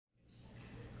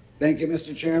Thank you,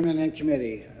 Mr. Chairman and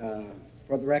committee.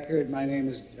 For the record, my name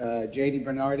is J.D.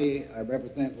 Bernardy. I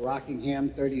represent Rockingham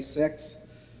 36,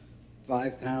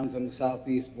 5 towns on the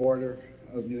southeast border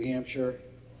of New Hampshire: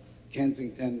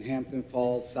 Kensington, Hampton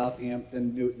Falls,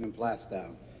 Southampton, Newton, and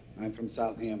Plastow. I'm from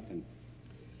Southampton.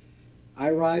 I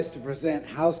rise to present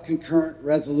House Concurrent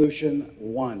Resolution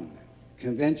 1,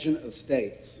 Convention of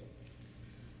States.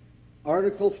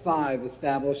 Article 5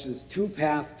 establishes 2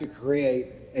 paths to create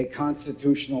a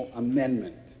constitutional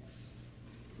amendment.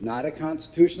 Not a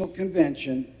constitutional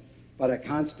convention, but a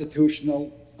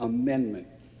constitutional amendment.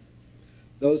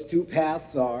 Those 2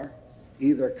 paths are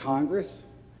either Congress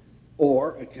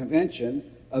or a convention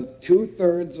of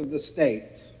 2/3 of the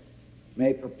states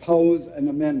may propose an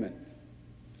amendment.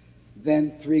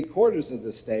 Then 3/4 of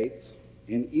the states,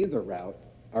 in either route,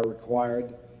 are required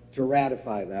to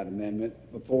ratify that amendment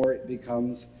before it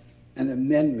becomes an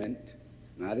amendment,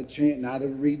 not a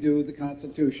redo of the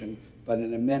Constitution, but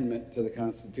an amendment to the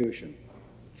Constitution.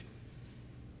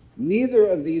 Neither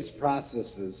of these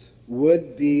processes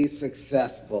would be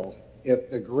successful if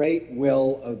the great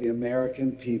will of the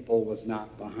American people was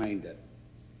not behind it.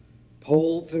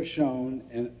 Polls have shown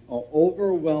an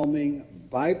overwhelming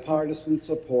bipartisan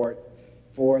support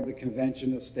for the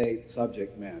Convention of States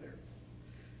subject matter.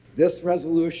 This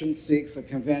resolution seeks a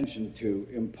convention to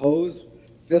impose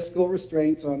fiscal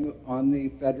restraints on the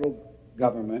federal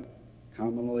government,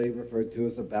 commonly referred to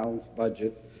as a balanced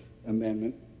budget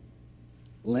amendment,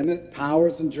 limit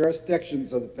powers and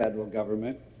jurisdictions of the federal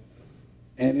government,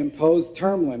 and impose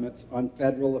term limits on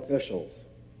federal officials.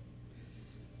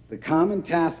 The common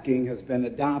tasking has been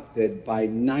adopted by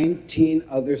 19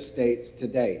 other states to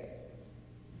date.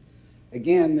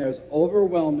 Again, there's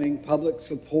overwhelming public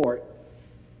support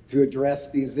to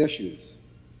address these issues.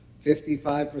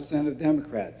 55% of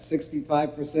Democrats,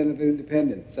 65% of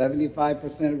independents,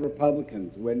 75% of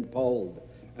Republicans, when polled,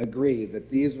 agree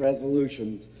that these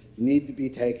resolutions need to be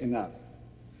taken up.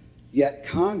 Yet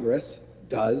Congress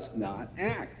does not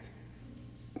act.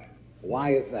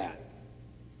 Why is that?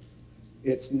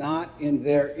 It's not in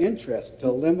their interest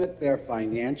to limit their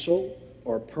financial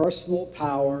or personal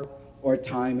power or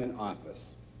time in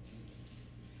office.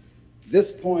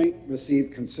 This point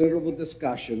received considerable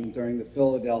discussion during the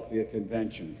Philadelphia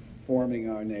Convention, forming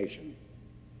our nation.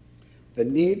 The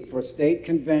need for state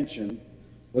convention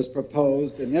was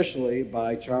proposed initially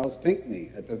by Charles Pinckney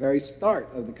at the very start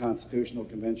of the Constitutional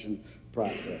Convention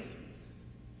process.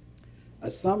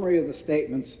 A summary of the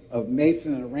statements of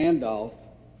Mason and Randolph,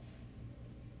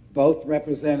 both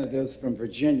representatives from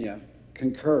Virginia,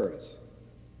 concurs.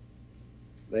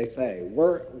 They say,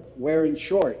 where in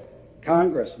short,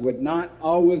 Congress would not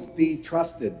always be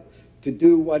trusted to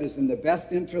do what is in the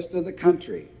best interest of the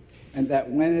country, and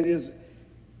that when it is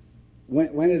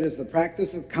the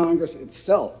practice of Congress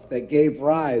itself that gave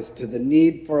rise to the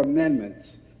need for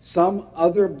amendments, some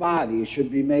other body should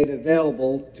be made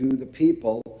available to the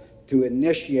people to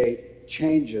initiate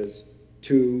changes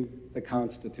to the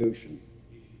Constitution.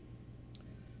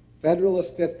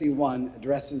 Federalist 51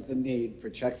 addresses the need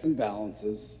for checks and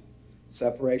balances,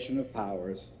 separation of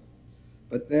powers,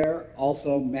 but there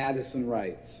also Madison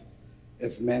writes,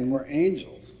 if men were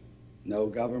angels, no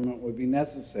government would be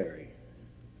necessary.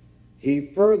 He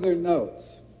further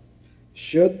notes,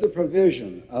 should the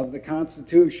provision of the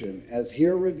Constitution, as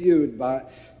here reviewed,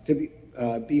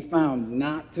 be found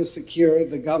not to secure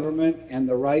the government and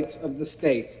the rights of the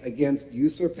states against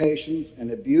usurpations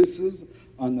and abuses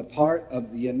on the part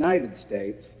of the United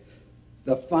States,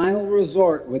 the final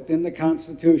resort within the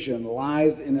Constitution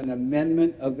lies in an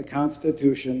amendment of the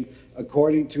Constitution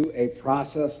according to a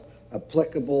process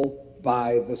applicable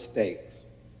by the states.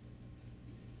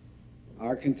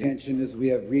 Our contention is we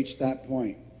have reached that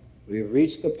point. We have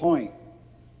reached the point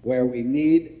where we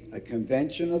need a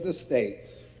convention of the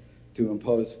states to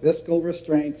impose fiscal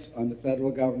restraints on the federal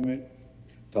government,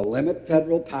 to limit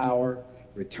federal power,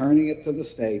 returning it to the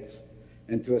states,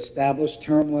 and to establish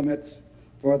term limits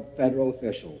for federal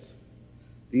officials.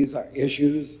 These are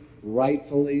issues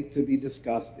rightfully to be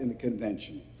discussed in a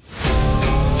convention.